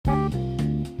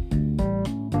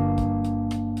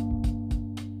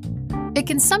It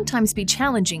can sometimes be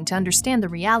challenging to understand the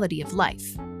reality of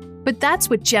life. But that's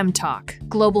what Gem Talk,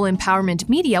 Global Empowerment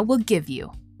Media, will give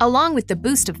you, along with the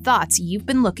boost of thoughts you've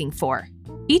been looking for.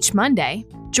 Each Monday,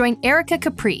 join Erica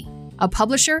Capri, a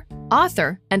publisher,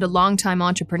 author, and a longtime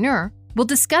entrepreneur, will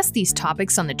discuss these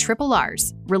topics on the triple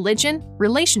R's: religion,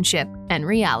 relationship, and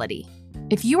reality.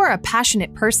 If you are a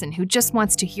passionate person who just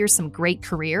wants to hear some great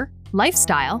career,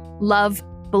 lifestyle, love,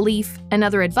 belief, and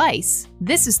other advice,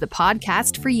 this is the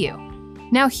podcast for you.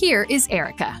 Now here is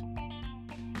Erica.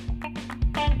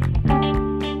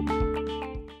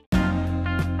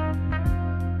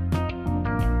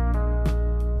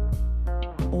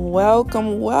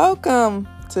 Welcome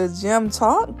to Gem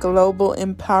Talk, Global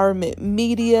Empowerment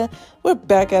Media. We're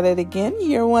back at it again.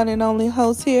 Your one and only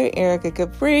host here, Erica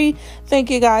Capri. Thank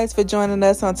you guys for joining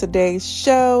us on today's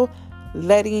show,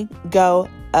 Letting Go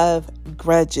of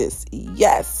Grudges.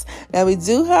 Yes. Now we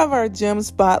do have our Gem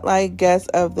Spotlight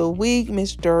guest of the week,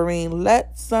 Miss Doreen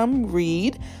Let Some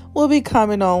Read. Will be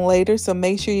coming on later, so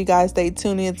make sure you guys stay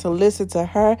tuned in to listen to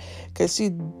her, because she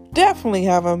definitely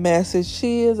have a message.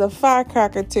 She is a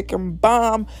firecracker ticking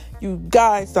bomb. You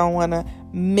guys don't want to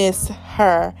miss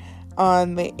her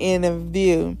on the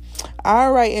interview.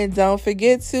 All right, and don't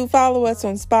forget to follow us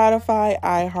on Spotify,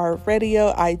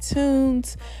 iHeartRadio,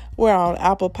 iTunes. We're on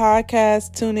Apple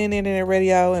Podcasts, TuneIn Internet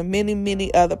Radio, and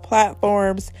many other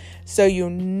platforms, so you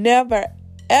never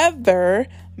ever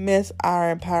miss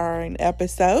our empowering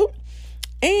episode.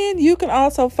 And you can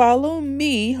also follow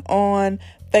me on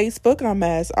Facebook. I'm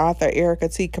as author Erica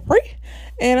T. Capri,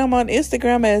 and I'm on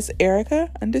Instagram as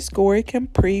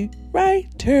Erica_Capri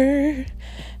Writer.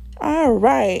 All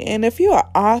right, and if you're an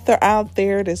author out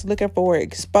there that's looking for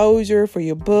exposure for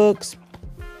your books,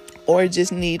 or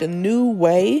just need a new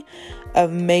way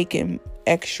of making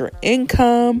extra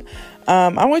income,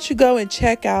 I want you to go and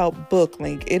check out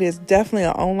BookLink. It is definitely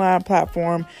an online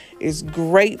platform. It's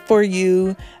great for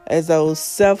you as those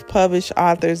self-published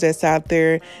authors that's out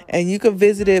there. And you can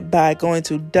visit it by going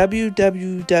to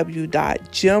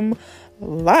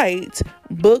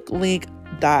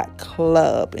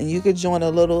www.gemlightbooklink.club. And you can join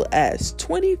a little as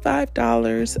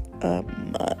 $25 a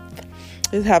month.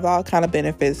 It have all kind of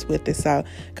benefits with it. So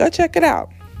go check it out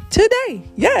today.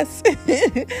 Yes.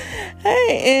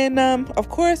 Hey, and of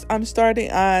course I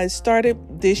started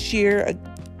this year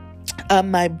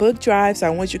my book drive. So I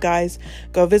want you guys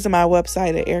go visit my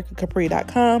website at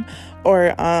ericacapri.com,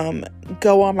 or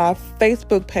go on my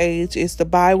Facebook page. It's the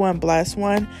Buy One Bless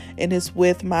One, and it's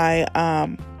with my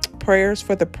Prayers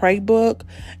for the Pray book.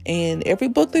 And every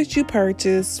book that you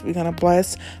purchase, we're gonna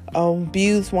bless a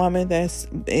abused woman that's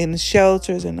in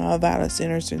shelters and all violence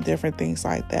centers and different things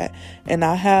like that. And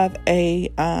I have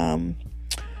a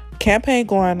campaign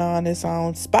going on. It's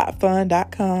on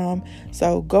spotfund.com,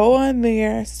 so go on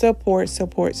there, support,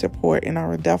 and I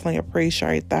would definitely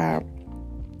appreciate that.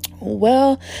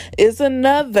 Well, it's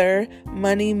another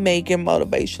money-making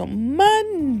motivational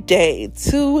Monday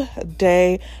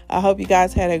today. I hope you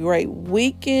guys had a great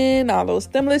weekend. All those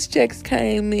stimulus checks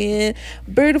came in.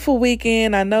 Beautiful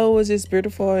weekend. I know it was just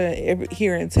beautiful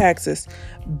here in Texas,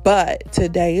 but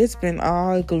today it's been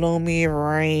all gloomy,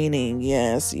 raining.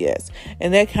 Yes.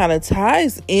 And that kind of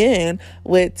ties in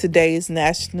with today's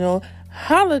national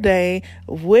holiday,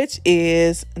 which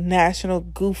is National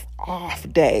Goof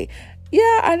Off Day.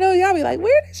 Yeah, I know y'all be like,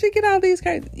 where did she get all these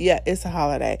crazy? Yeah, it's a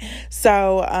holiday.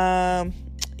 So,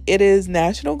 it is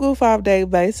National Goof Off Day.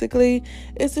 Basically,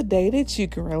 it's a day that you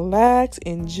can relax,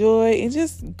 enjoy, and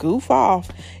just goof off.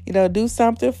 You know, do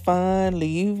something fun.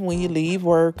 Leave when you leave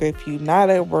work. If you're not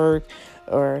at work,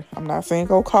 or I'm not saying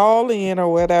go call in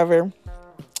or whatever,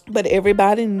 but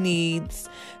everybody needs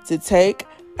to take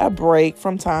a break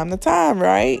from time to time,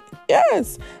 right?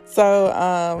 Yes.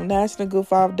 So National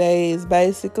Goof Off Day is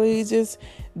basically just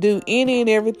do any and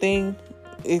everything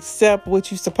except what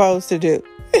you're supposed to do.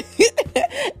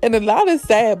 And a lot is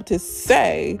sad to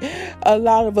say, a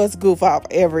lot of us goof off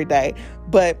every day,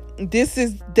 but this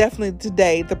is definitely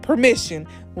today the permission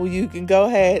where you can go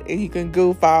ahead and you can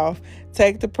goof off,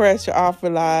 take the pressure off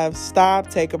your lives, stop,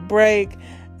 take a break,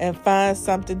 and find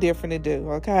something different to do,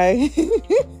 okay?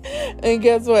 And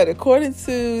guess what? According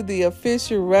to the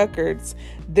official records,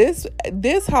 this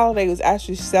holiday was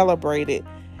actually celebrated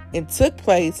and took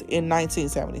place in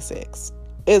 1976.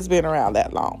 It's been around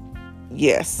that long.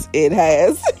 Yes, it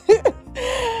has.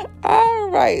 All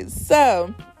right.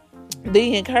 So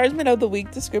the encouragement of the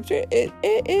week, the scripture, it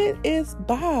is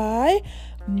by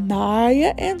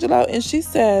Maya Angelou. And she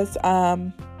says,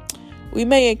 we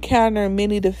may encounter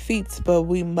many defeats, but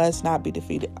we must not be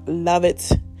defeated. Love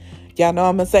it. Y'all know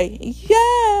I'm going to say,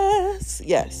 yes.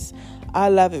 Yes. I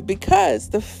love it because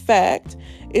the fact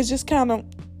is just kind of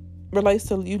relates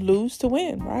to you lose to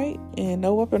win, right? And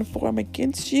no weapon formed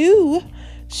against you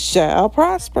shall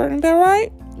prosper. Isn't that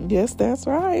right? Yes, that's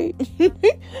right.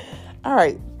 All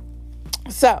right.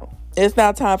 So it's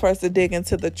now time for us to dig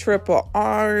into the triple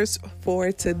R's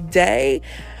for today.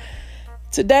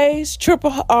 Today's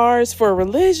triple R's for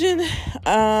religion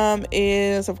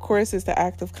is, of course, it's the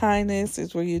act of kindness.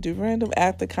 It's where you do random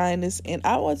act of kindness. And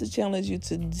I want to challenge you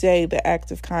today. The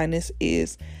act of kindness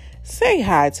is say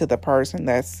hi to the person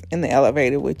that's in the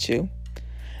elevator with you.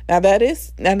 Now that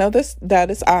is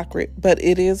awkward, but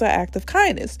it is an act of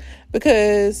kindness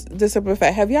because this is a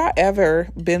fact. Have y'all ever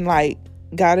been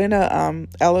got in a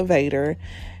elevator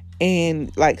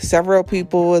and several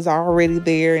people is already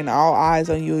there and all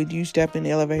eyes on you, and you step in the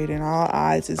elevator and all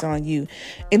eyes is on you,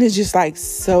 and it's just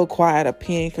so quiet, a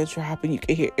pin could drop and you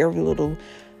can hear every little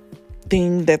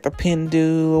thing that the pin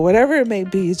do or whatever it may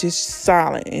be. It's just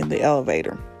silent in the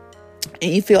elevator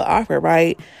and you feel awkward,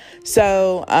 right?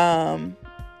 So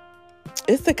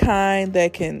it's the kind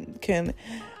that can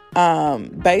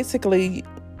basically,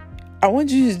 I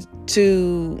want you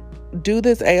to do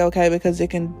this A-okay because it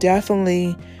can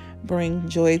definitely bring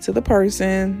joy to the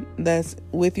person that's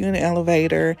with you in the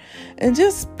elevator, and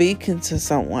just speaking to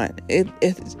someone.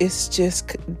 It's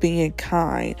just being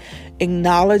kind,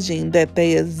 acknowledging that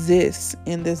they exist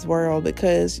in this world,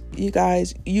 because you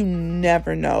guys, you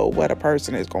never know what a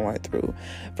person is going through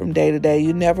from day to day.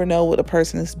 You never know what a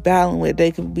person is battling with.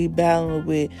 They can be battling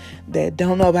with that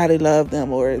don't nobody love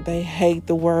them, or they hate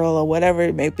the world, or whatever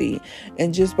it may be.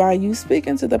 And just by you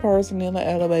speaking to the person in the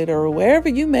elevator or wherever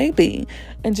you may be,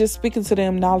 and just speaking to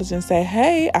them, acknowledge and say,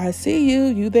 hey, I see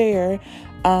you there.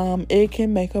 It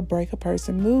can make or break a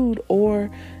person's mood, or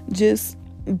just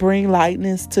bring light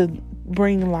to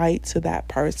that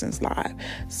person's life.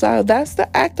 So that's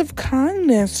the act of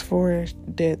kindness for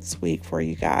this week for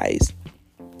you guys.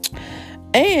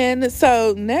 And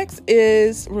so next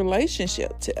is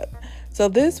relationship tip. So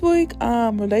this week,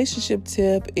 relationship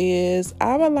tip is,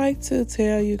 I would like to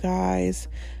tell you guys,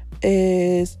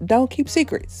 is don't keep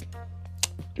secrets.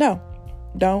 No,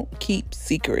 don't keep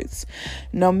secrets.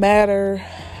 No matter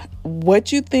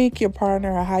what you think your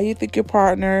partner, or how you think your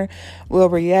partner will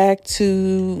react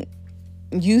to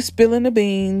you spilling the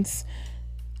beans,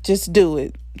 just do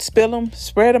it. Spill them,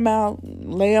 spread them out,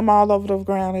 lay them all over the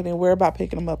ground, and then worry about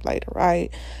picking them up later, right?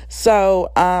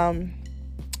 So,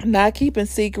 not keeping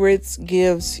secrets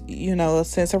gives, a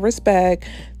sense of respect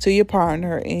to your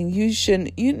partner, and you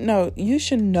should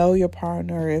know your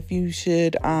partner if you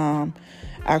should,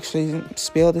 actually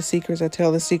spill the secrets or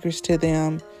tell the secrets to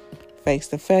them face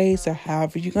to face, or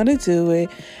however you're going to do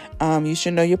it. You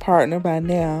should know your partner by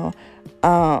now.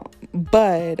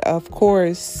 But of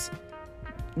course,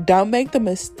 don't make the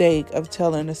mistake of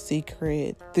telling a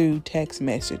secret through text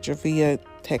message or via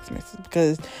text message,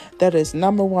 because that is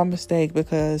number one mistake,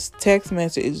 because text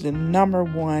message is the number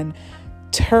one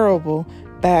terrible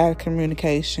bad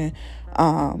communication.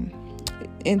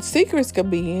 And secrets could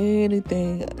be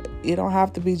anything. It don't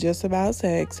have to be just about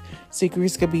sex.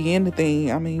 Secrets could be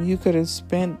anything. I mean, you could have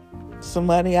spent some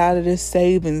money out of this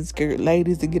savings,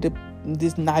 ladies, to get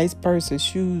this nice purse or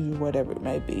shoes or whatever it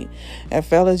may be. And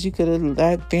fellas, you could have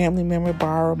let family member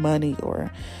borrow money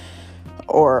or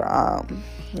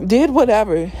did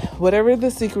whatever the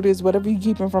secret is, whatever you're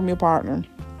keeping from your partner.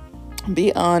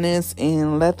 Be honest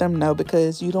and let them know,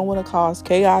 because you don't want to cause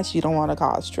chaos. You don't want to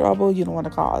cause trouble. You don't want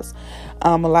to cause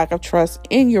a lack of trust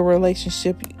in your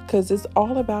relationship, because it's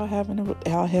all about having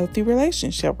a healthy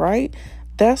relationship, right?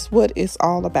 That's what it's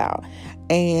all about.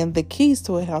 And the keys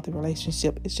to a healthy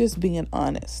relationship is just being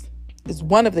honest. It's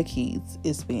one of the keys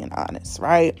is being honest,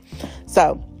 right?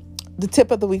 So the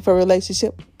tip of the week for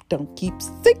relationship, don't keep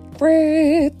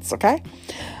secrets, okay?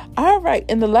 All right,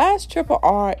 and the last triple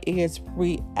R is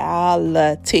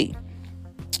reality.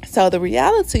 So the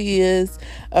reality is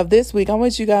of this week, I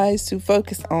want you guys to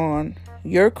focus on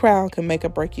your crowd can make or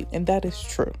break you, and that is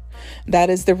true. That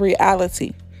is the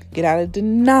reality. Get out of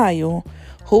denial.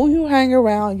 Who you hang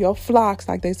around, your flocks,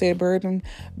 like they say, birds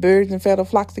and feather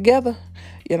flocks together.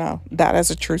 That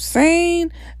is a true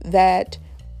saying, that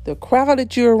the crowd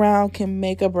that you're around can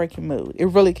make or break your mood. It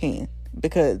really can,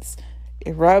 because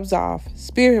it rubs off.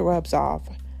 Spirit rubs off.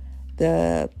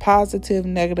 The positive,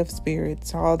 negative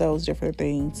spirits, all those different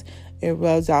things, it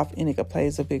rubs off, and it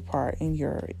plays a big part in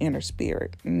your inner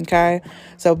spirit. Okay?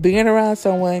 So being around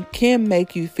someone can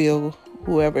make you feel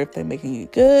whoever, if they're making you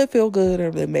feel good, or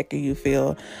if they're making you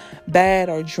feel bad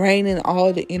or draining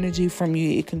all the energy from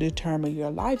you, it can determine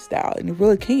your lifestyle. And it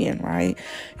really can, right?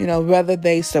 Whether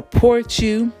they support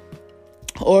you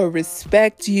or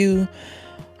respect you,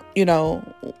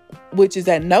 which is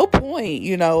at no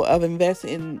point, of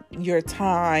investing your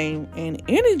time and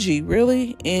energy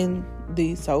really in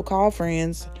these so-called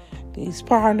friends, these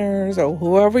partners, or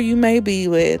whoever you may be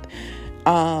with,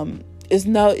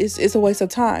 it's a waste of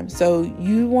time. So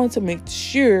you want to make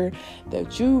sure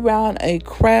that you around a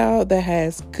crowd that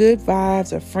has good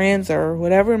vibes, or friends, or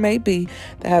whatever it may be,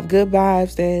 that have good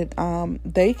vibes, that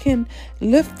they can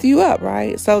lift you up,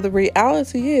 right? So the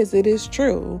reality is, it is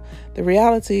true. The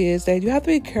reality is that you have to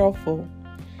be careful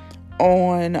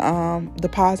on the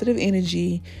positive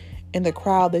energy in the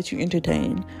crowd that you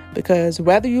entertain, because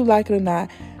whether you like it or not,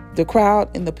 the crowd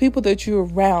and the people that you're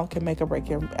around can make or break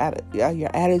your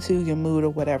attitude, your mood, or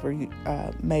whatever you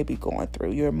may be going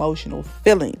through, your emotional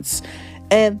feelings.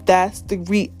 And that's the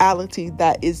reality.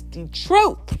 That is the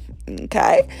truth.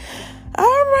 Okay? All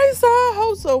right, so I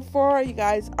hope so far you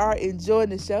guys are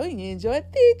enjoying the show and you enjoyed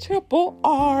the triple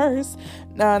R's.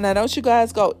 Now, don't you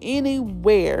guys go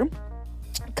anywhere.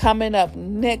 Coming up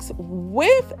next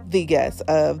with the guest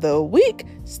of the week.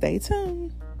 Stay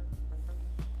tuned.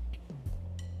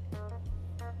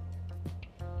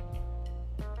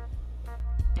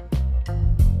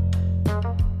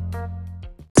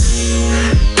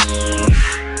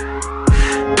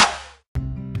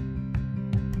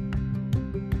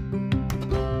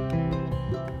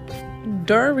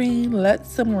 Doreen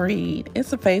Lettsome Reed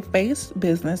is a faith-based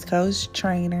business coach,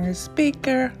 trainer,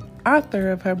 speaker,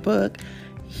 author of her book,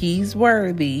 He's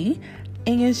Worthy,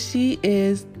 and she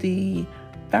is the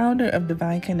founder of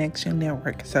Divine Connection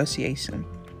Network Association.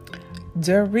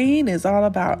 Doreen is all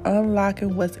about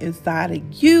unlocking what's inside of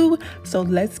you, so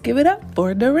let's give it up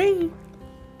for Doreen.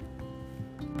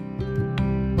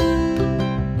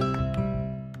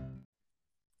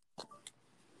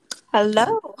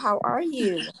 Hello, how are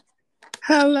you?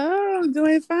 Hello,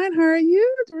 doing fine. How are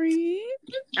you, Doreen?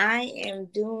 I am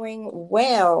doing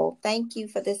well. Thank you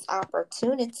for this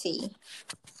opportunity.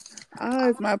 Oh,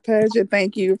 it's my pleasure.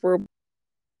 Thank you for the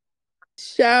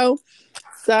show.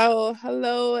 So,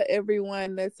 hello,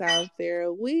 everyone that's out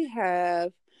there. We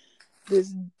have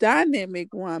this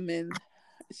dynamic woman.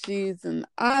 She's an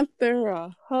author,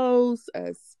 a host,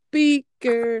 a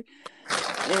speaker,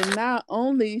 and not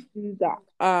only she's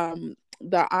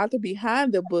the author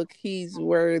behind the book, He's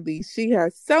Worthy. She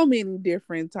has so many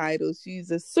different titles.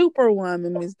 She's a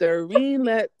superwoman, Miss Doreen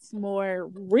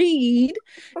Lettsome Reed.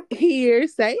 Here,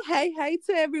 say hey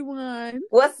to everyone.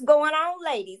 What's going on,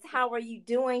 ladies? How are you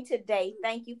doing today?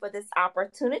 Thank you for this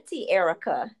opportunity,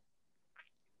 Erica.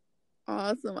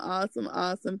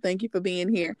 Awesome. Thank you for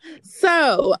being here.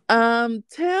 So,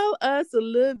 tell us a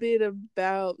little bit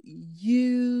about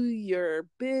you, your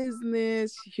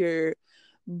business, your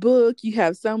book. You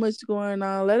have so much going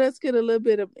on. Let us get a little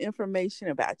bit of information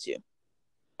about you.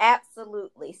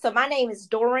 Absolutely. So my name is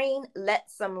Doreen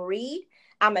Lettsome Reed.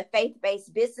 I'm a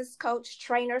faith-based business coach,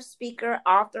 trainer, speaker,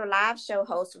 author, live show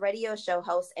host, radio show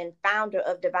host, and founder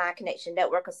of Divine Connection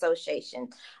Network Association.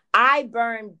 I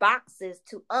burn boxes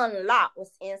to unlock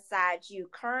what's inside you,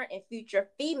 current and future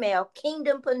female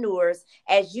kingdompreneurs,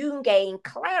 as you gain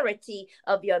clarity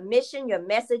of your mission, your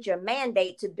message, your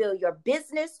mandate to build your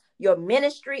business, your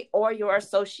ministry, or your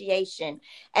association.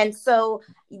 And so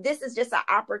this is just an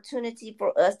opportunity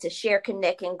for us to share,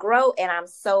 connect, and grow. And I'm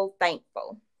so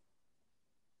thankful.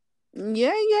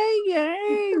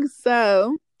 Yay.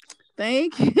 So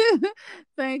thank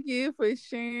you for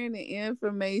sharing the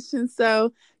information.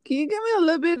 So can you give me a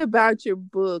little bit about your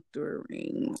book,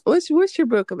 Doreen? What's your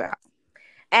book about?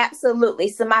 Absolutely.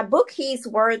 So my book, He's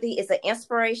Worthy, is an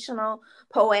inspirational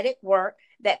poetic work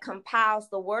that compiles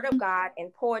the word of God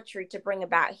and poetry to bring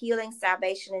about healing,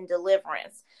 salvation, and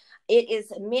deliverance. It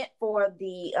is meant for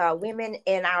the women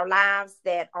in our lives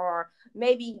that are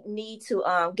maybe need to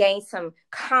gain some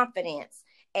confidence,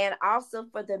 and also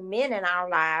for the men in our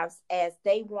lives as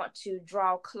they want to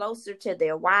draw closer to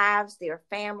their wives, their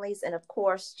families, and of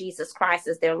course, Jesus Christ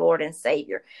as their Lord and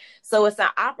Savior. So it's an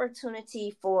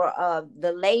opportunity for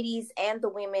the ladies and the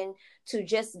women to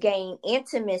just gain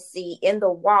intimacy in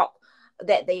the walk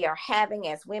that they are having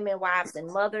as women, wives, and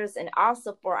mothers, and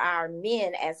also for our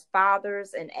men as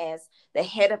fathers and as the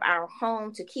head of our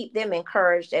home to keep them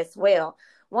encouraged as well.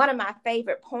 One of my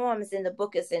favorite poems in the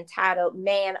book is entitled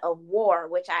Man of War,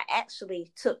 which I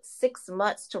actually took 6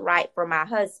 months to write for my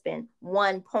husband,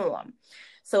 one poem.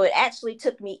 So it actually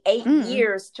took me 8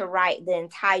 years to write the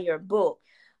entire book.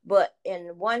 But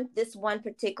in this one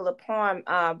particular poem,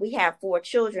 we have 4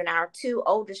 children. Our 2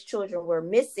 oldest children were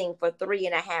missing for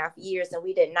 3.5 years, and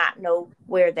we did not know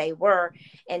where they were.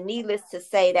 And needless to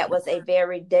say, that was a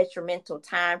very detrimental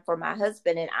time for my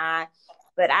husband and I.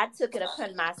 But I took it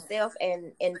upon myself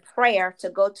and in prayer to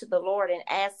go to the Lord and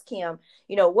ask him,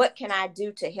 you know, what can I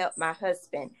do to help my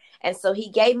husband? And so he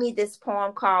gave me this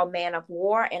poem called Man of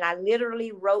War. And I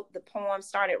literally wrote the poem,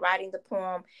 started writing the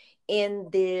poem in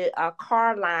the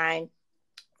car line,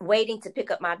 waiting to pick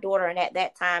up my daughter. And at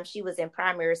that time, she was in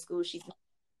primary school. She's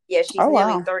Oh,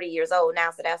 nearly wow. 30 years old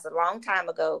now. So that's a long time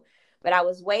ago. But I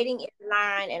was waiting in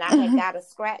line, and I had got a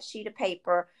scratch sheet of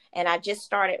paper, and I just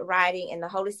started writing, and the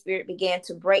Holy Spirit began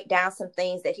to break down some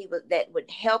things that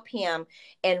would help him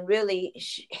and really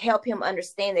help him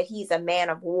understand that he's a man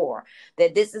of war,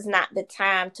 that this is not the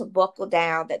time to buckle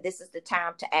down, that this is the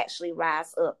time to actually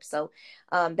rise up. So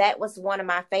that was one of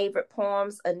my favorite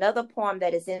poems. Another poem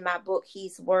that is in my book,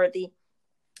 He's Worthy,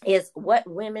 is what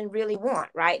women really want,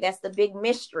 right? That's the big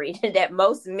mystery that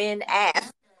most men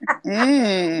ask.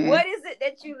 What is it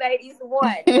that you ladies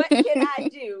want? What can I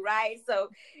do? Right. So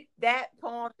that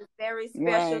poem is very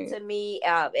special to me.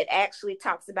 It actually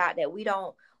talks about that we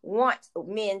don't want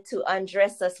men to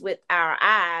undress us with their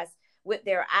eyes,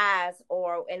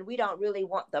 and we don't really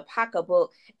want the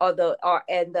pocketbook or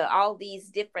all these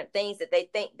different things that they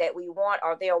think that we want,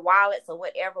 or their wallets or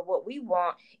whatever. What we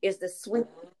want is the sweet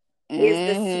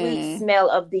smell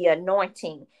of the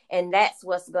anointing, and that's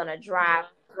what's gonna drive us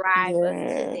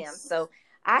to them. So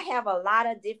I have a lot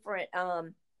of different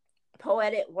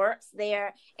poetic works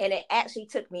there, and it actually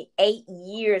took me 8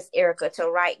 years, Erica, to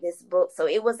write this book. So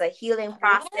it was a healing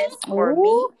process for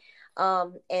me.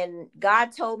 And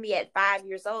God told me at 5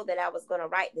 years old that I was going to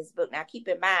write this book. Now, keep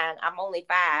in mind, I'm only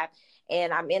 5,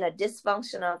 and I'm in a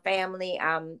dysfunctional family.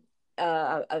 I'm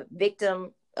a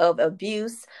victim of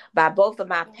abuse by both of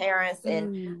my parents,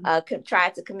 and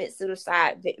tried to commit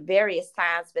suicide various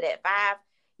times. But at 5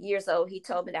 years old, he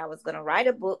told me that I was going to write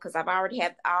a book, because I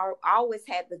always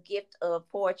had the gift of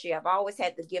poetry. I've always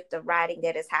had the gift of writing.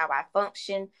 That is how I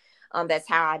function. That's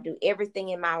how I do everything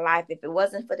in my life. If it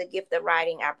wasn't for the gift of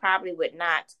writing, I probably would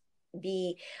not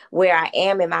be where I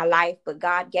am in my life. But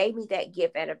God gave me that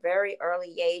gift at a very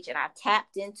early age, and I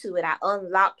tapped into it. I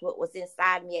unlocked what was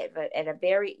inside me at a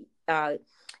very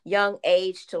young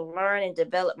age to learn and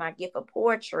develop my gift of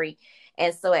poetry.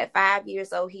 And so at 5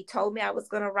 years old, he told me I was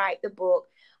going to write the book.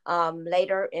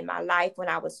 Later in my life, when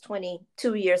I was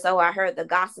 22 years old, I heard the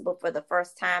gospel for the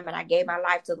first time, and I gave my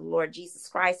life to the Lord Jesus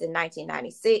Christ in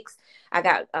 1996. I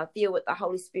got filled with the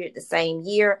Holy Spirit the same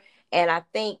year. And I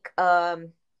think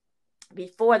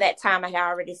before that time, I had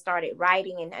already started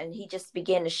writing, and he just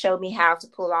began to show me how to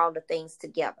pull all the things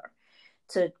together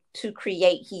to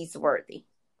create He's Worthy.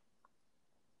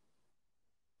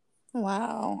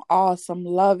 Wow. Awesome.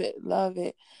 Love it. Love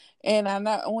it. And I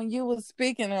know when you were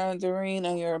speaking, Doreen,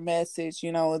 on your message,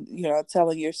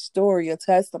 telling your story, your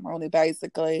testimony,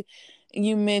 basically,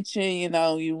 you mentioned,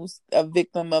 you was a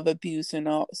victim of abuse and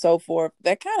so forth.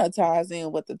 That kind of ties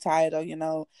in with the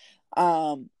title,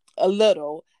 a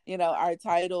little. Our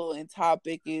title and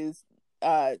topic is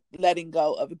letting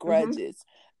go of grudges.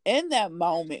 In that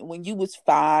moment when you was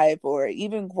 5 or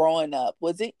even growing up,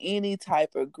 was it any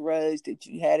type of grudge that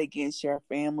you had against your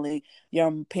family,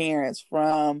 your parents,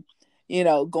 from,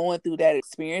 going through that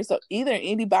experience, or either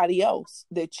anybody else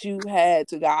that you had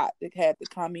to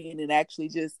come in and actually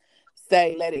just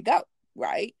say, let it go,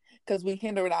 right? Because we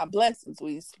hindered our blessings.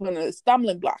 We put a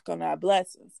stumbling block on our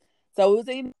blessings. So it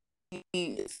was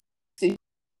any...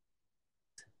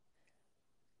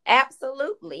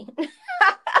 Absolutely.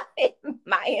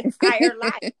 My entire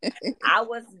life, I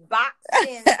was boxed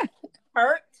in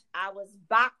hurt. I was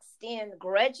boxed in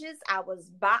grudges. I was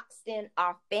boxed in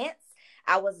offense.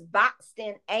 I was boxed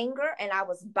in anger, and I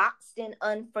was boxed in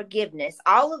unforgiveness.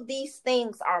 All of these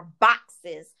things are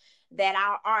boxes that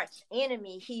our arch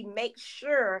enemy, he makes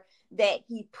sure that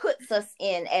he puts us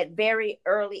in at very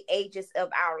early ages of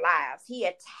our lives. He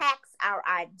attacks our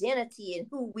identity and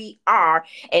who we are,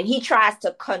 and he tries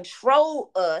to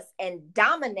control us and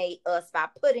dominate us by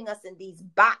putting us in these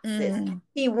boxes.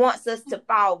 He wants us to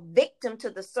fall victim to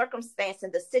the circumstance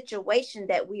and the situation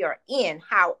that we are in.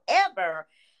 However,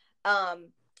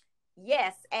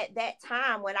 yes, at that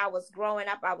time when I was growing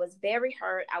up, I was very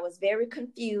hurt. I was very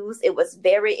confused.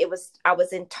 I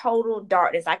was in total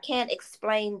darkness. I can't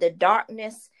explain the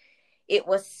darkness. It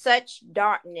was such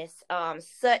darkness,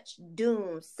 such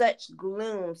doom, such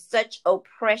gloom, such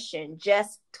oppression,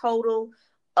 just total,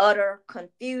 utter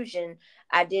confusion.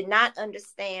 I did not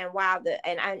understand why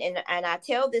and I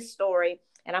tell this story,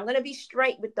 and I'm going to be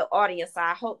straight with the audience.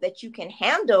 I hope that you can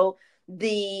handle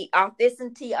the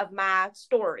authenticity of my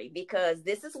story, because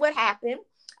this is what happened.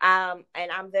 And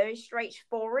I'm very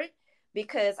straightforward,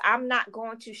 because I'm not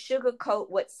going to sugarcoat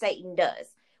what Satan does.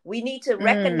 We need to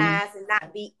recognize and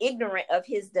not be ignorant of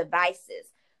his devices.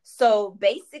 So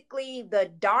basically, the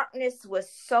darkness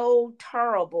was so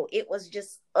terrible. It was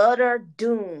just utter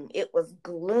doom. It was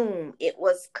gloom. It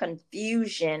was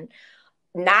confusion,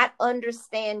 not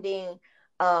understanding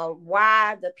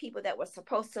why the people that were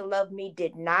supposed to love me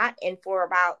did not. And for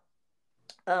about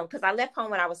because I left home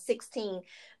when I was 16,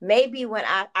 maybe when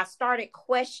I started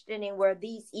questioning were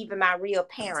these even my real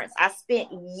parents. I spent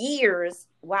years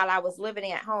while I was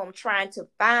living at home trying to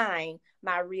find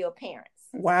my real parents.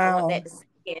 Wow.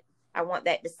 I want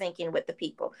that to sink in with the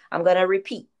people. I'm going to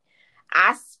repeat.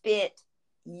 I spent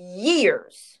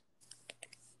years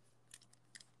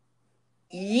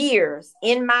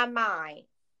in my mind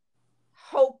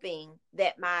hoping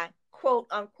that my quote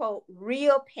unquote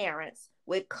real parents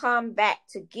would come back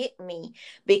to get me,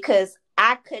 because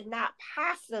I could not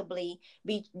possibly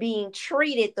be being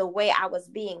treated the way I was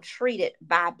being treated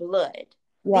by blood.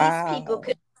 Wow. These people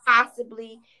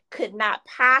could not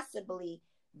possibly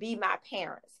be my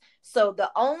parents. So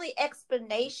the only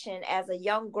explanation as a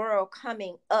young girl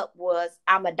coming up was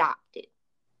I'm adopted.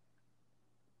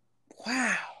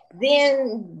 Wow.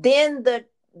 Then the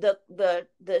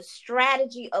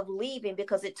strategy of leaving,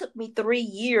 because it took me 3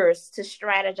 years to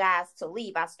strategize to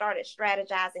leave. I started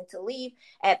strategizing to leave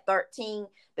at 13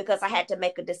 because I had to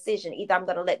make a decision. Either I'm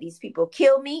going to let these people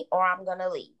kill me or I'm going to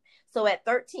leave. So at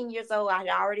 13 years old, I had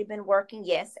already been working.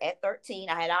 Yes, at 13,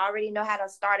 I had already know how to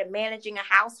start managing a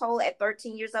household. At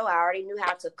 13 years old, I already knew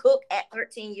how to cook at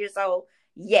 13 years old.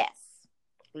 Yes,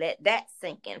 let that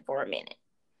sink in for a minute.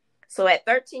 So at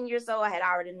 13 years old, I had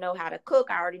already know how to cook.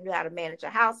 I already knew how to manage a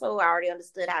household. I already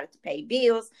understood how to pay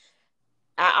bills.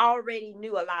 I already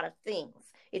knew a lot of things.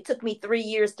 It took me 3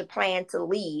 years to plan to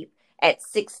leave at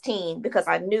 16 because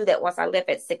I knew that once I left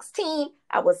at 16,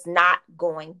 I was not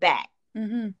going back.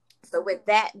 Mm-hmm. So with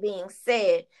that being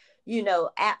said,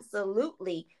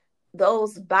 absolutely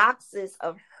those boxes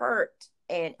of hurt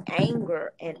and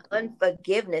anger and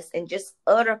unforgiveness and just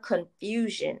utter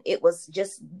confusion. It was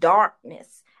just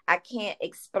darkness. I can't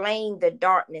explain the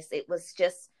darkness. It was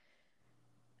just,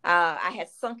 I had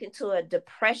sunk into a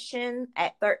depression.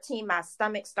 At 13, my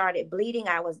stomach started bleeding.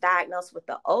 I was diagnosed with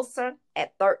the ulcer.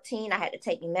 At 13, I had to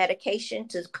take medication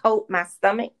to coat my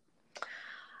stomach.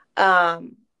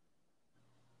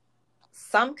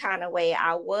 Some kind of way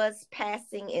I was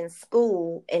passing in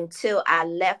school until I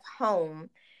left home.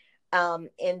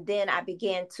 And then I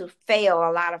began to fail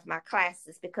a lot of my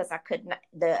classes because I could not,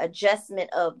 the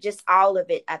adjustment of just all of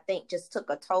it, I think just took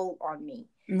a toll on me.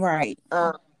 Right.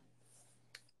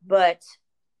 But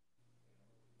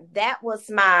that was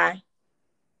my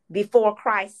before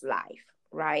Christ life,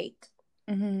 right?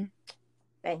 Mm-hmm.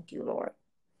 Thank you, Lord.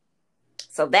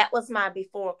 So that was my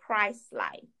before Christ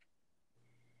life.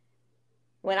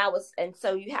 And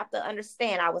so you have to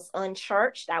understand, I was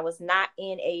unchurched. I was not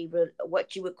in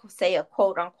what you would say a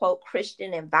quote unquote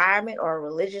Christian environment or a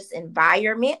religious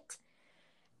environment.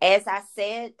 As I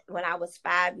said, when I was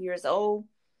 5 years old,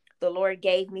 the Lord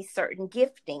gave me certain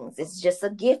giftings. It's just a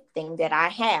gifting that I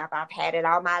have. I've had it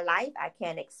all my life. I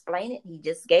can't explain it. He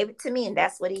just gave it to me, and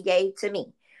that's what he gave to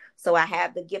me. So I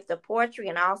have the gift of poetry,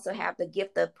 and I also have the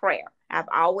gift of prayer. I've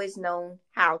always known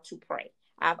how to pray.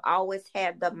 I've always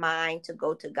had the mind to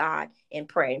go to God and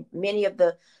pray. Many of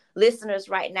the listeners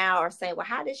right now are saying, well,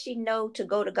 how did she know to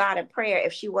go to God in prayer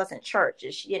if she wasn't church,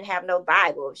 if she didn't have no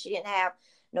Bible, if she didn't have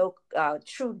no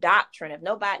true doctrine, if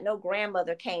no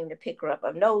grandmother came to pick her up,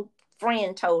 if no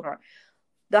friend told her?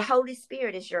 The Holy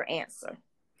Spirit is your answer.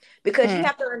 Because you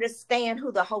have to understand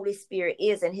who the Holy Spirit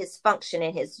is and his function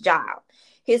and his job.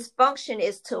 His function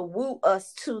is to woo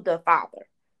us to the Father.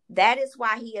 That is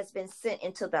why he has been sent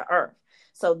into the earth.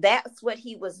 So that's what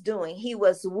he was doing. He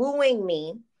was wooing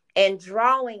me and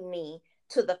drawing me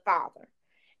to the Father.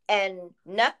 And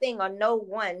nothing or no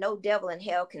one, no devil in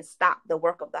hell can stop the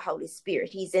work of the Holy Spirit.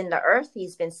 He's in the earth.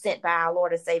 He's been sent by our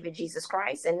Lord and Savior, Jesus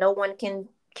Christ. And no one can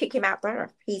kick him out the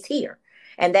earth. He's here.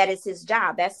 And that is his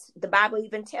job. That's the Bible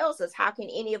even tells us, how can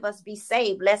any of us be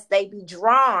saved lest they be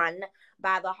drawn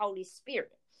by the Holy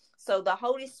Spirit? So the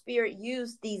Holy Spirit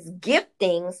used these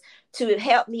giftings to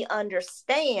help me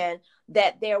understand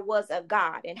that there was a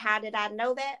God. And how did I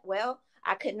know that? Well,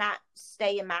 I could not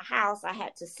stay in my house. I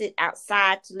had to sit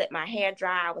outside to let my hair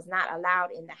dry. I was not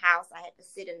allowed in the house. I had to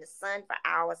sit in the sun for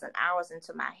hours and hours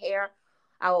until my hair.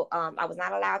 I was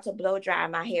not allowed to blow dry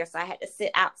my hair. So I had to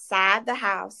sit outside the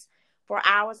house for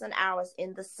hours and hours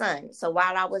in the sun. So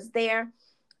while I was there,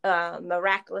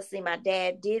 miraculously, my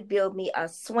dad did build me a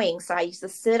swing. So I used to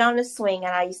sit on the swing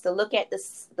and I used to look at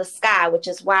the sky, which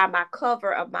is why my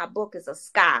cover of my book is a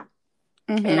sky.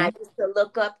 Mm-hmm. And I used to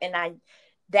look up, and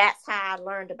that's how I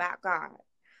learned about God.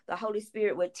 the Holy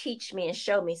Spirit would teach me and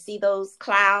show me. See those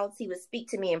clouds? He would speak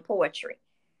to me in poetry.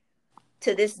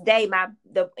 To this day,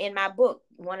 in my book,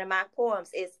 one of my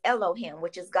poems is Elohim,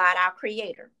 which is God, our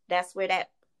creator. That's where that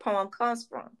poem comes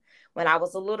from. When I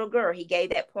was a little girl, he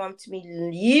gave that poem to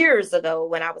me years ago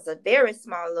when I was a very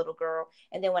small little girl.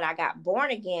 And then when I got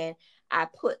born again, I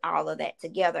put all of that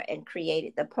together and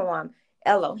created the poem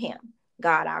Elohim,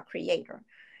 God, our creator.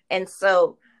 And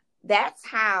so that's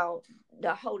how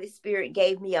the Holy Spirit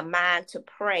gave me a mind to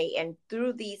pray. And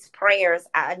through these prayers,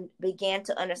 I began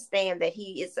to understand that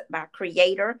he is my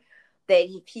creator, that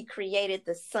if he created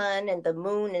the sun and the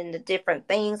moon and the different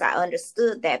things, I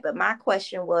understood that. But my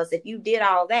question was, if you did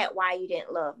all that, why you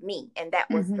didn't love me? And that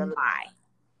was the lie.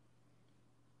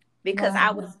 Because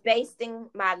I was basing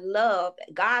my love,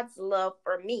 God's love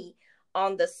for me,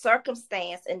 on the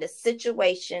circumstance and the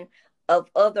situation of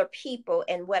other people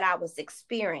and what I was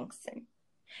experiencing.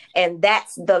 And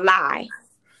that's the lie.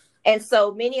 And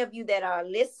so many of you that are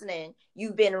listening,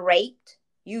 you've been raped,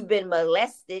 you've been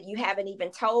molested, you haven't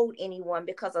even told anyone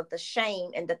because of the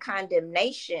shame and the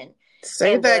condemnation.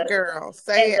 Say that, girl.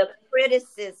 Say it. The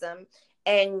criticism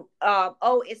and,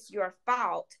 oh, it's your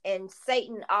fault. And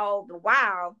Satan all the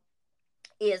while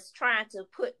is trying to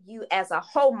put you as a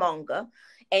homemonger,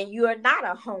 and you are not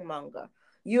a homemonger.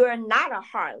 You're not a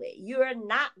harlot. You're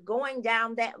not going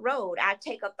down that road. I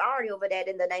take authority over that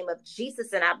in the name of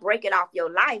Jesus, and I break it off your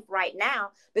life right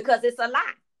now because it's a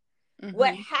lie.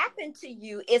 What happened to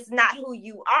you is not who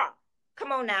you are.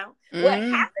 Come on now. What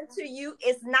happened to you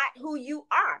is not who you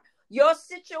are. Your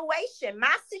situation,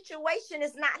 my situation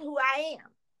is not who I am.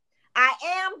 I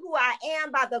am who I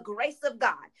am by the grace of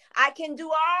God. I can do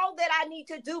all that I need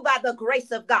to do by the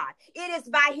grace of God. It is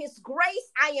by his grace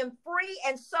I am free,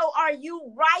 and so are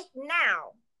you right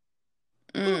now.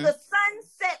 Who the Son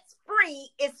sets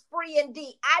free is free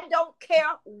indeed. I don't care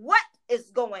what is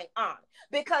going on,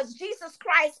 because Jesus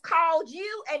Christ called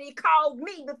you and he called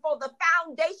me before the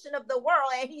foundation of the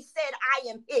world, and he said I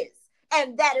am his,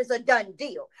 and that is a done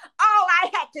deal. All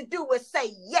I had to do was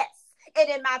say yes. And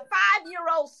in my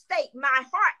 5-year-old state, my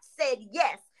heart said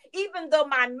yes. Even though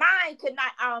my mind could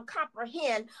not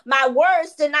comprehend, my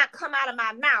words did not come out of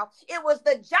my mouth. It was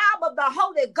the job of the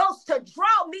Holy Ghost to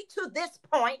draw me to this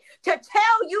point, to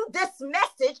tell you this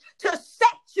message, to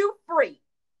set you free.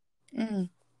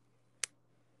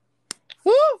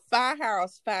 Woo,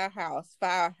 firehouse, firehouse,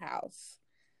 firehouse.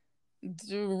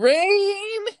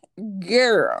 Dream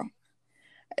girl.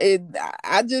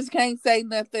 I just can't say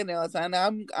nothing else, and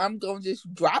I'm gonna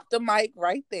just drop the mic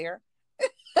right there.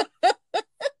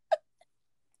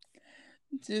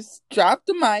 Just drop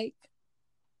the mic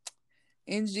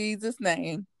in Jesus'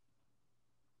 name.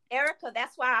 Erica,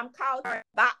 that's why I'm called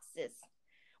boxes.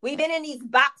 We've been in these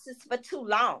boxes for too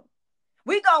long.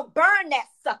 We're gonna burn that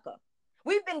sucker.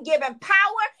 We've been given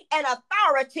power and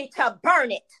authority to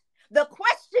burn it. The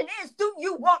question is, do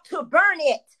you want to burn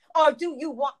it? Or do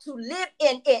you want to live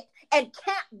in it and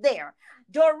camp there?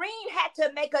 Doreen had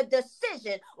to make a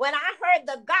decision. When I heard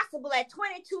the gospel at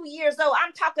 22 years old,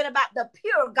 I'm talking about the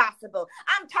pure gospel.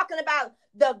 I'm talking about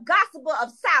the gospel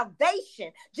of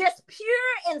salvation. Just pure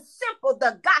and simple,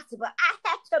 the gospel. I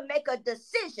had to make a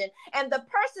decision. And the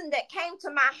person that came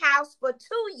to my house for 2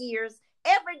 years,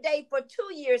 every day for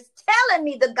 2 years, telling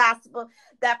me the gospel,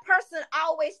 that person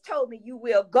always told me, you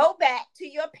will go back to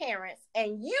your parents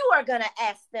and you are going to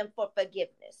ask them for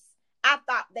forgiveness. I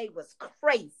thought they was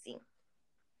crazy.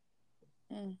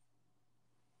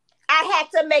 I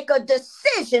had to make a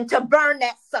decision to burn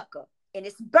that sucker, and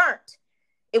it's burnt.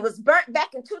 It was burnt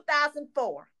back in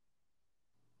 2004.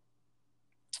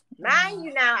 Mind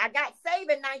you now, I got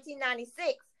saved in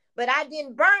 1996. But I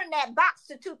didn't burn that box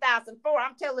to 2004.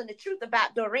 I'm telling the truth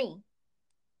about Doreen.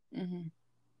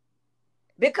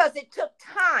 Because it took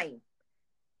time.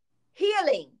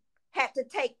 Healing had to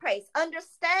take place.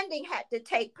 Understanding had to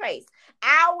take place.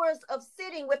 Hours of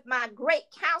sitting with my great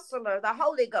counselor, the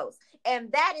Holy Ghost.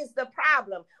 And that is the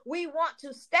problem. We want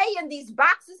to stay in these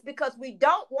boxes because we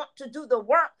don't want to do the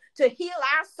work to heal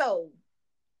our soul.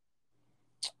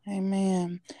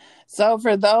 Amen. So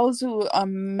for those who are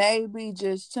maybe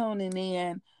just tuning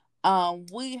in,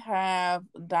 we have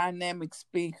dynamic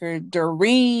speaker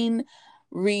Doreen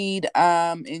Reed,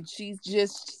 and she's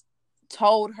just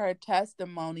told her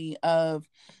testimony of,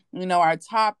 our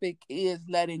topic is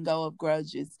letting go of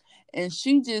grudges. And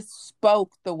she just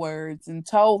spoke the words and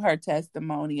told her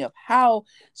testimony of how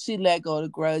she let go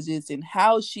of grudges and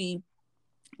how she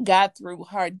got through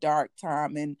her dark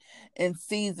time and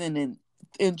season and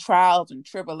in trials and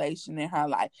tribulation in her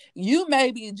life. You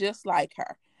may be just like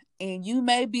her, and you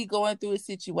may be going through a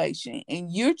situation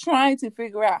and you're trying to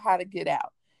figure out how to get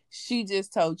out. She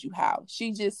just told you how.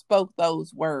 She just spoke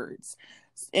those words.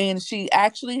 And she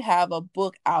actually have a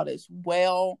book out as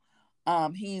well.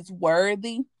 He's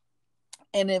Worthy.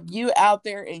 And if you're out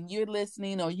there and you're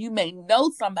listening, or you may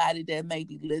know somebody that may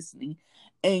be listening,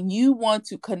 and you want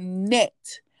to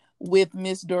connect with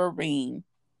Miss Doreen,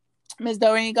 Miss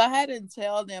Doreen, go ahead and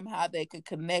tell them how they could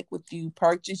connect with you,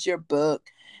 purchase your book,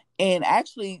 and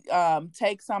actually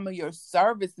take some of your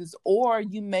services, or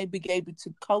you may be able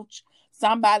to coach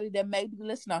somebody that may be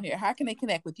listening on here. How can they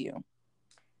connect with you?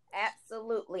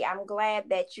 Absolutely. I'm glad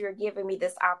that you're giving me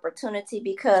this opportunity,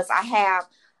 because I have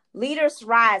Leaders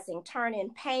Rising, Turning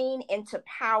Pain into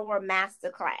Power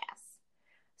Masterclass.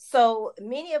 So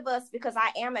many of us, because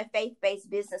I am a faith-based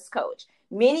business coach,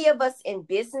 many of us in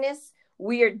business,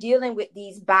 we are dealing with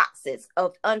these boxes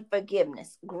of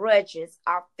unforgiveness, grudges,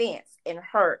 offense, and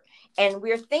hurt. And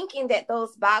we're thinking that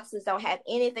those boxes don't have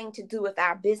anything to do with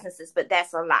our businesses, but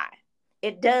that's a lie.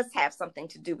 It does have something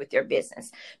to do with your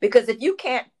business, because if you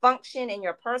can't function in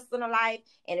your personal life,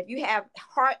 and if you have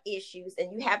heart issues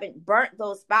and you haven't burnt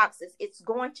those boxes, it's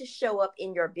going to show up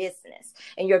in your business,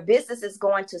 and your business is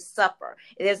going to suffer.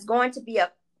 There's going to be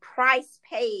a price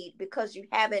paid because you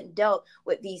haven't dealt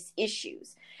with these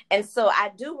issues. And so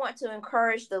I do want to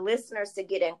encourage the listeners to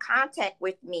get in contact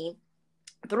with me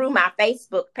through my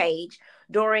Facebook page,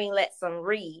 Doreen Letson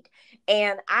Reed.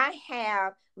 And I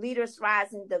have Leaders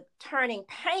Rising, the Turning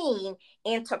Pain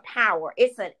into Power.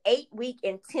 It's an 8-week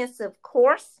intensive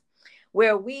course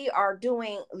where we are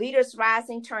doing Leaders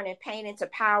Rising, Turning Pain into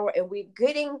Power, and we're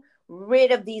getting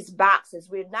rid of these boxes.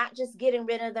 We're not just getting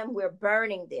rid of them, we're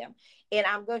burning them. And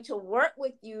I'm going to work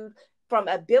with you from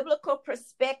a biblical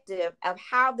perspective of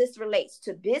how this relates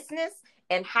to business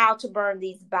and how to burn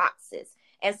these boxes.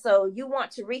 And so you want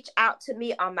to reach out to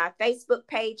me on my Facebook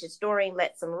page. It's Doreen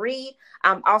Letson Reed.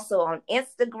 I'm also on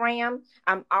Instagram.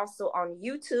 I'm also on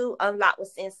YouTube. Unlock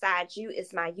What's Inside You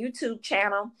is my YouTube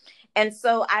channel. And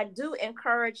so I do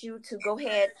encourage you to go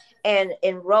ahead and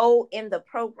enroll in the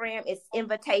program. It's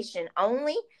invitation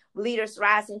only. Leaders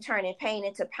Rising, Turning Pain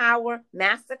into Power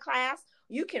Masterclass.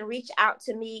 You can reach out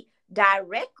to me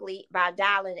directly by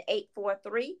dialing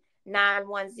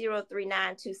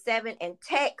 843-910-3927 and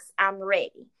text "I'm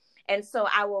ready." And so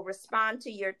I will respond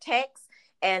to your text,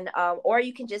 and or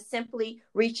you can just simply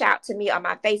reach out to me on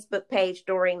my Facebook page,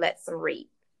 Doreen Letson Reed.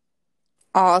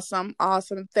 Awesome.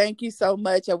 Thank you so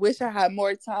much. I wish I had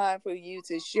more time for you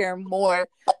to share more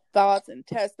thoughts and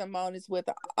testimonies with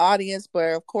the audience,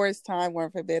 but of course time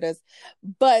won't forbid us.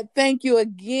 But thank you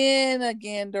again,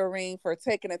 Doreen, for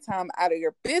taking the time out of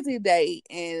your busy day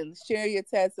and share your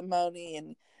testimony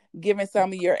and giving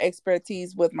some of your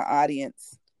expertise with my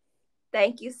audience.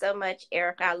 Thank you so much,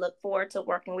 Erica. I look forward to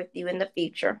working with you in the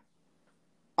future.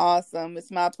 Awesome.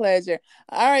 It's my pleasure.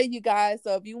 All right, you guys.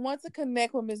 So if you want to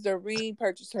connect with Ms. Doreen,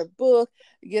 purchase her book,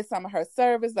 get some of her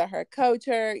service, or her coach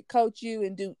you,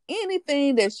 and do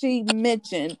anything that she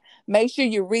mentioned, make sure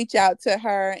you reach out to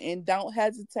her and don't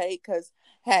hesitate, because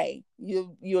hey,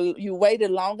 you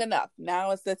waited long enough. Now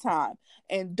is the time.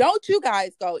 And don't you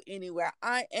guys go anywhere.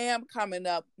 I am coming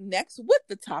up next with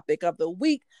the topic of the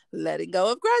week, letting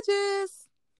go of grudges.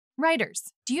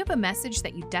 Writers, do you have a message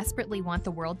that you desperately want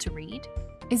the world to read?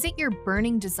 Is it your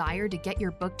burning desire to get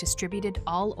your book distributed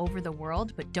all over the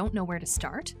world but don't know where to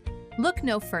start? Look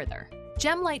no further.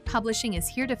 Gemlight Publishing is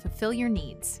here to fulfill your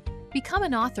needs. Become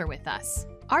an author with us.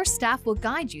 Our staff will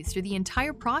guide you through the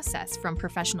entire process, from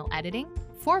professional editing,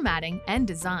 formatting, and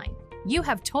design. You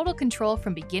have total control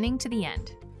from beginning to the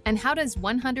end. And how does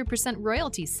 100%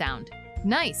 royalties sound?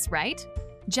 Nice, right?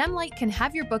 Gemlight can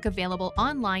have your book available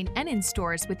online and in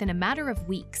stores within a matter of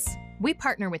weeks. We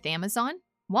partner with Amazon,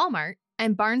 Walmart,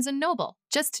 and Barnes & Noble,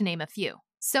 just to name a few.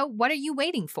 So what are you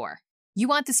waiting for? You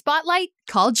want the spotlight?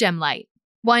 Call Gemlight.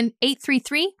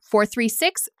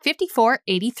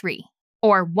 1-833-436-5483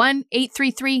 or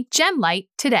 1-833-GEMLIGHT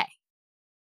today.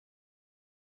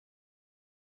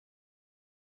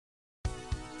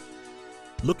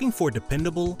 Looking for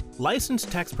dependable,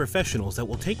 licensed tax professionals that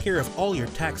will take care of all your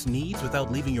tax needs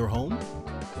without leaving your home?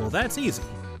 Well, that's easy.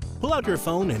 Pull out your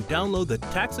phone and download the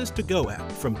Taxes to Go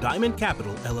app from Diamond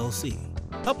Capital, LLC.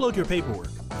 Upload your paperwork,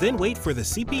 then wait for the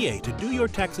CPA to do your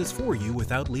taxes for you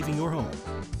without leaving your home.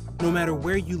 No matter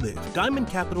where you live, Diamond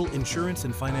Capital Insurance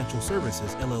and Financial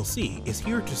Services, LLC is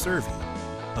here to serve you.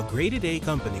 A graded A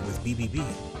company with BBB.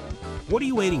 What are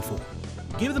you waiting for?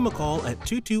 Give them a call at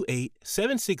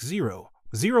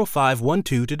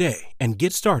 228-760-0512 today and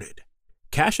get started.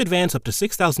 Cash advance up to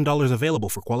 $6,000 available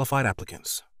for qualified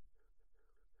applicants.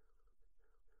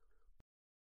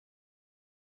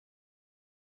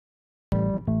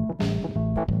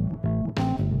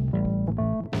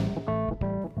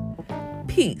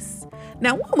 peace.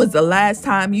 Now, when was the last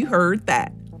time you heard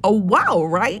that? A while,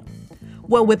 right?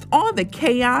 Well, with all the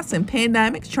chaos and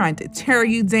pandemics trying to tear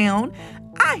you down,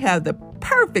 I have the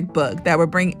perfect book that will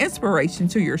bring inspiration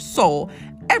to your soul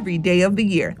every day of the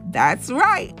year. That's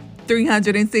right.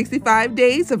 365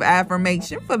 Days of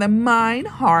Affirmation for the Mind,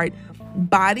 Heart,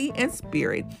 Body, and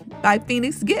Spirit by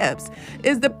Phoenix Gibbs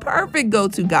is the perfect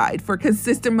go-to guide for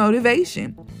consistent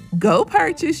motivation. Go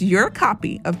purchase your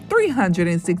copy of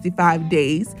 365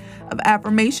 Days of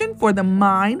Affirmation for the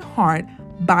Mind, Heart,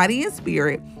 Body, and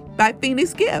Spirit by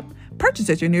Phoenix Gibbs. Purchase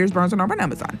at your nearest Barnes & Noble and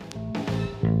Amazon.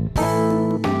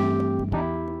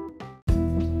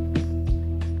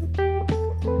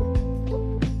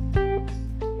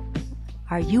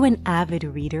 Are you an avid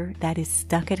reader that is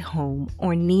stuck at home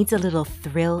or needs a little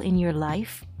thrill in your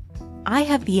life? I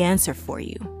have the answer for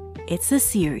you. It's a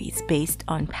series based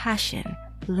on passion,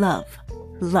 love,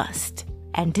 lust,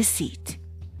 and deceit.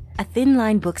 A Thin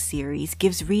Line book series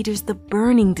gives readers the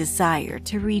burning desire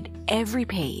to read every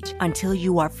page until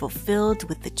you are fulfilled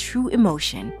with the true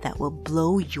emotion that will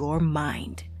blow your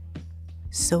mind.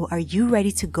 So are you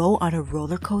ready to go on a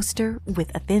roller coaster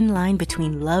with a thin line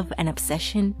between love and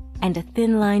obsession and a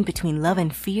thin line between love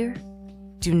and fear?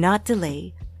 Do not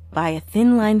delay. Buy a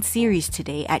Thin Line series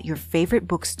today at your favorite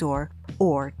bookstore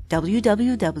or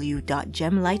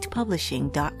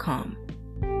www.gemlightpublishing.com.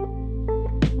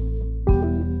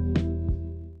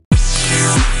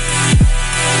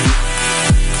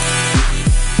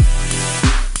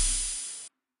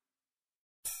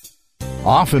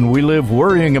 Often we live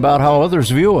worrying about how others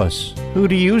view us. Who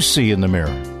do you see in the mirror?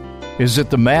 Is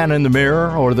it the man in the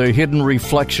mirror or the hidden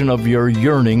reflection of your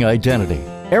yearning identity?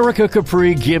 Erica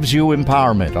Capri gives you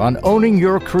empowerment on owning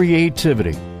your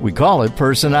creativity. We call it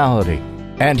personality.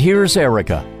 And here's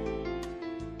Erica.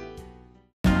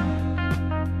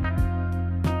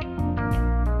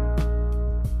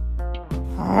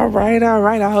 All right.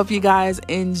 I hope you guys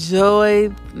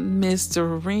enjoyed Miss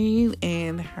Doreen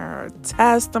and her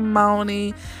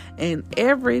testimony and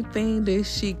everything that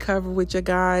she covered with you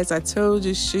guys. I told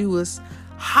you she was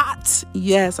hot.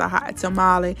 Yes, a hot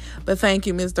tamale. But thank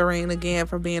you, Miss Doreen, again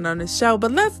for being on the show.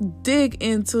 But let's dig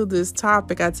into this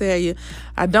topic. I tell you,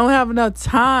 I don't have enough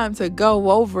time to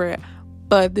go over it.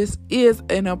 But this is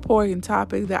an important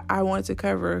topic that I want to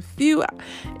cover a few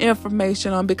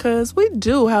information on, because we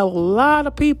do have a lot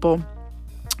of people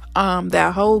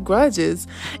that hold grudges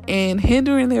and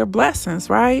hindering their blessings,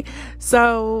 right?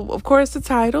 So, of course, the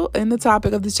title and the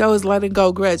topic of the show is letting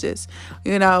go grudges.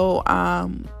 You know,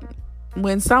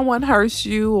 when someone hurts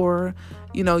you, or,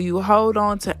 you know, you hold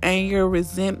on to anger,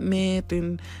 resentment,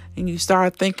 and you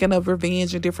start thinking of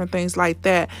revenge and different things like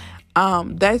that,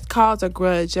 that causes a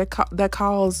grudge. That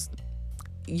causes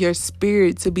your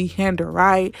spirit to be hindered,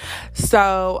 right?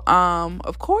 So,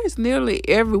 of course, nearly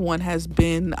everyone has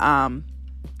been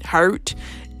hurt,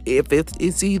 if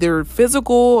it's either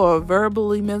physical or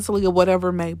verbally, mentally, or whatever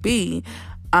it may be.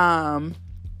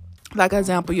 Like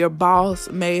example, your boss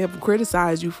may have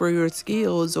criticized you for your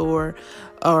skills, or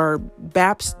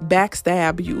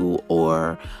backstab you,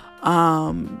 or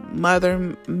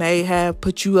mother may have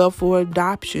put you up for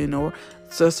adoption, or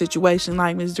so a situation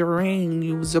like Ms. Doreen,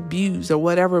 you was abused, or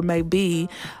whatever it may be,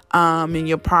 and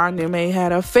your partner may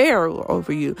have an affair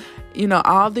over you. You know,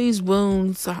 all these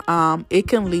wounds, it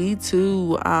can lead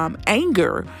to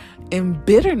anger and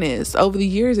bitterness over the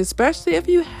years, especially if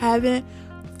you haven't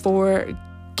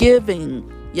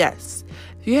forgiven. Yes.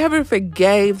 If you ever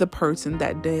forgave the person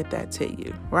that did that to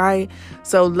you, right?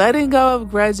 So letting go of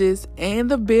grudges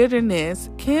and the bitterness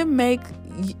can make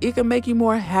you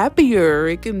more happier.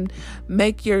 It can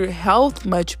make your health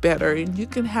much better, and you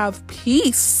can have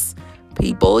peace,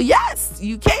 people. Yes,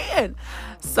 you can.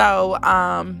 So,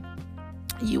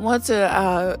 you want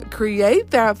to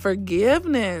create that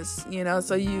forgiveness, you know,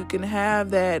 so you can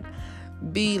have that,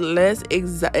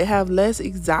 have less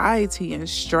anxiety and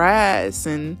stress,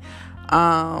 and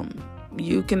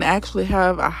you can actually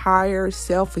have a higher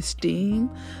self-esteem.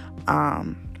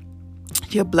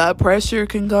 Your blood pressure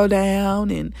can go down,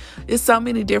 and there's so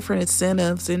many different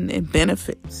incentives and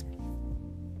benefits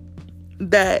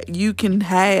that you can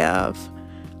have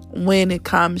when it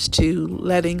comes to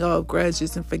letting go of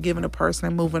grudges and forgiving a person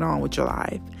and moving on with your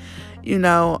life. You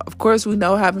know, of course, we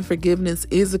know having forgiveness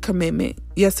is a commitment.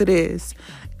 Yes, it is.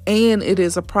 And it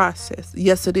is a process.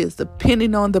 Yes, it is.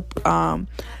 Depending on the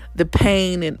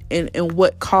pain and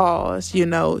what caused, you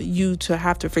know, you to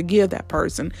have to forgive that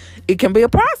person, it can be a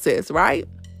process, right?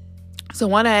 So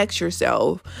want to ask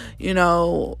yourself, you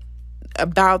know,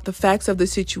 about the facts of the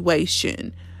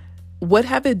situation. What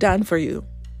have it done for you?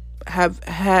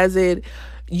 Has it,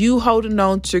 you holding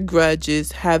on to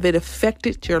grudges, have it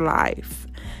affected your life?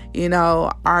 You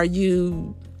know, are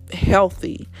you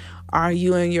healthy? Are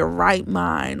you in your right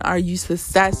mind? Are you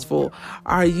successful?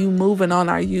 Are you moving on?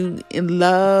 Are you in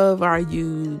love? Are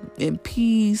you in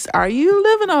peace? Are you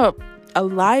living a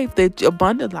life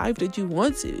abundant life that you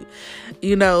want to?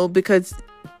 You know, because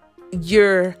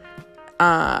you're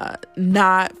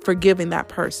not forgiving that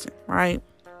person, right?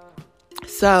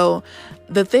 So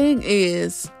the thing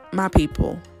is, my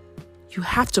people, you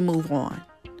have to move on.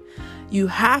 You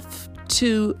have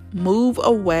to move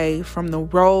away from the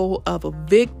role of a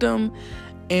victim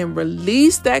and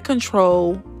release that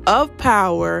control of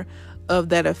power of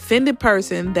that offended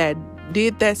person that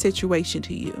did that situation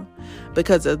to you.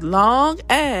 Because as long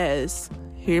as,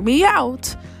 hear me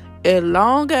out, as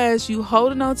long as you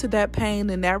holding on to that pain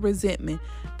and that resentment,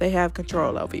 they have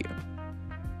control over you.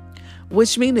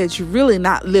 Which means that you're really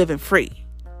not living free,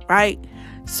 right?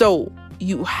 So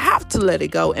you have to let it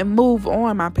go and move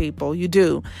on, my people. You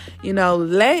do. You know,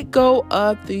 let go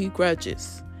of the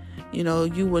grudges. You know,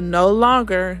 you will no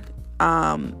longer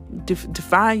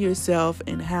define yourself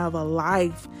and have a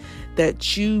life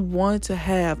that you want to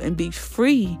have and be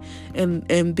free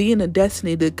and be in the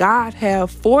destiny that God have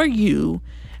for you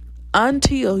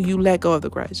until you let go of the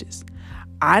grudges.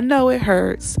 I know it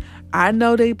hurts. I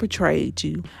know they betrayed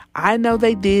you. I know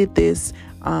they did this.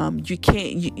 You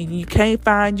can't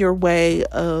find your way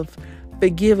of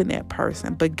forgiving that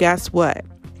person. But guess what?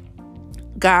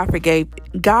 God forgave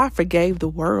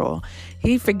the world.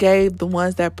 He forgave the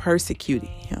ones that persecuted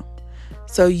him.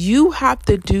 So you have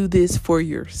to do this for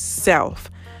yourself,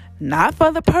 not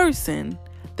for the person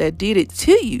that did it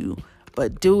to you,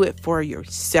 but do it for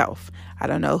yourself. I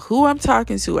don't know who I'm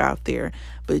talking to out there,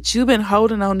 but you've been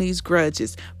holding on these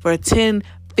grudges for 10,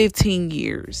 15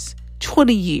 years,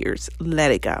 20 years.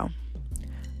 Let it go.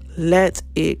 Let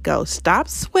it go. Stop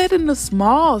sweating the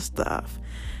small stuff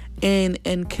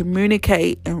and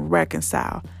communicate and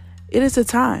reconcile. It is a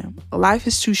time. Life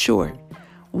is too short.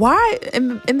 Why?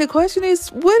 And the question is,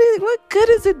 what good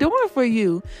is it doing for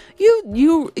you?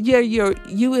 You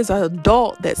as an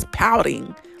adult that's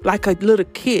pouting like a little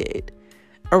kid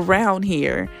around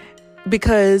here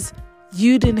because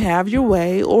you didn't have your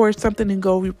way, or something didn't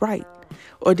go right,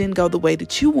 or didn't go the way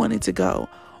that you wanted to go,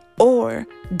 or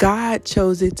God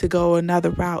chose it to go another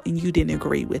route and you didn't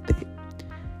agree with it.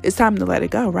 It's time to let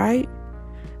it go, right?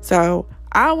 So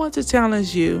I want to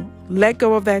challenge you, let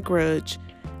go of that grudge,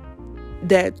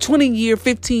 that 20-year,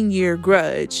 15-year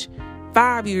grudge,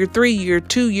 5-year, 3-year,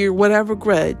 2-year, whatever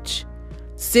grudge,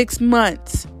 6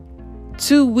 months,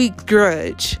 2-week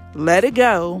grudge. Let it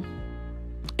go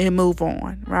and move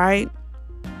on, right?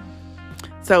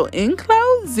 So in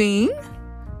closing,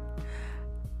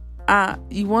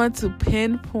 you want to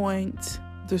pinpoint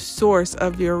the source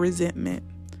of your resentment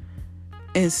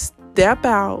and step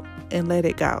out and let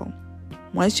it go.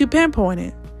 Once you pinpoint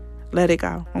it, let it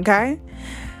go, okay?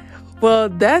 Well,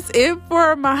 that's it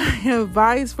for my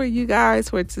advice for you guys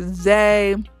for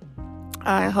today.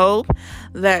 I hope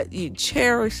that you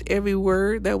cherish every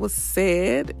word that was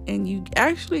said and you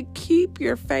actually keep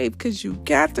your faith, because you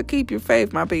got to keep your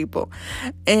faith, my people.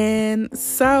 And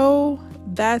so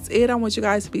that's it. I want you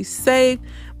guys to be safe,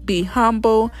 be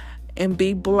humble, and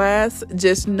be blessed.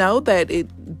 Just know that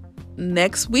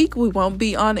next week we won't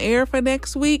be on air for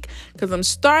next week because I'm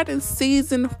starting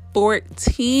season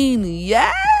 14.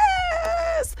 Yes!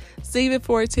 Season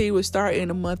 14 will start in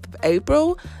the month of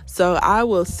April. So I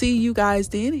will see you guys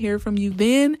then, hear from you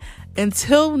then.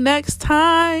 Until next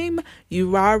time,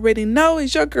 you already know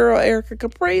it's your girl, Erica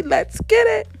Capri. Let's get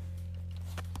it.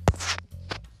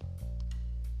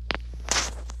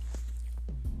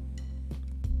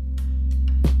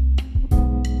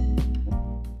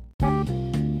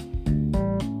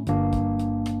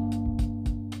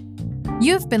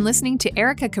 You've been listening to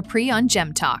Erica Capri on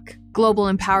Gem Talk, Global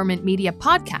Empowerment Media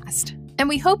podcast, and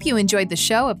we hope you enjoyed the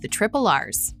show of the Triple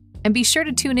R's. And be sure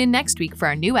to tune in next week for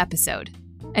our new episode.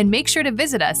 And make sure to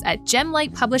visit us at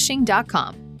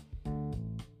gemlightpublishing.com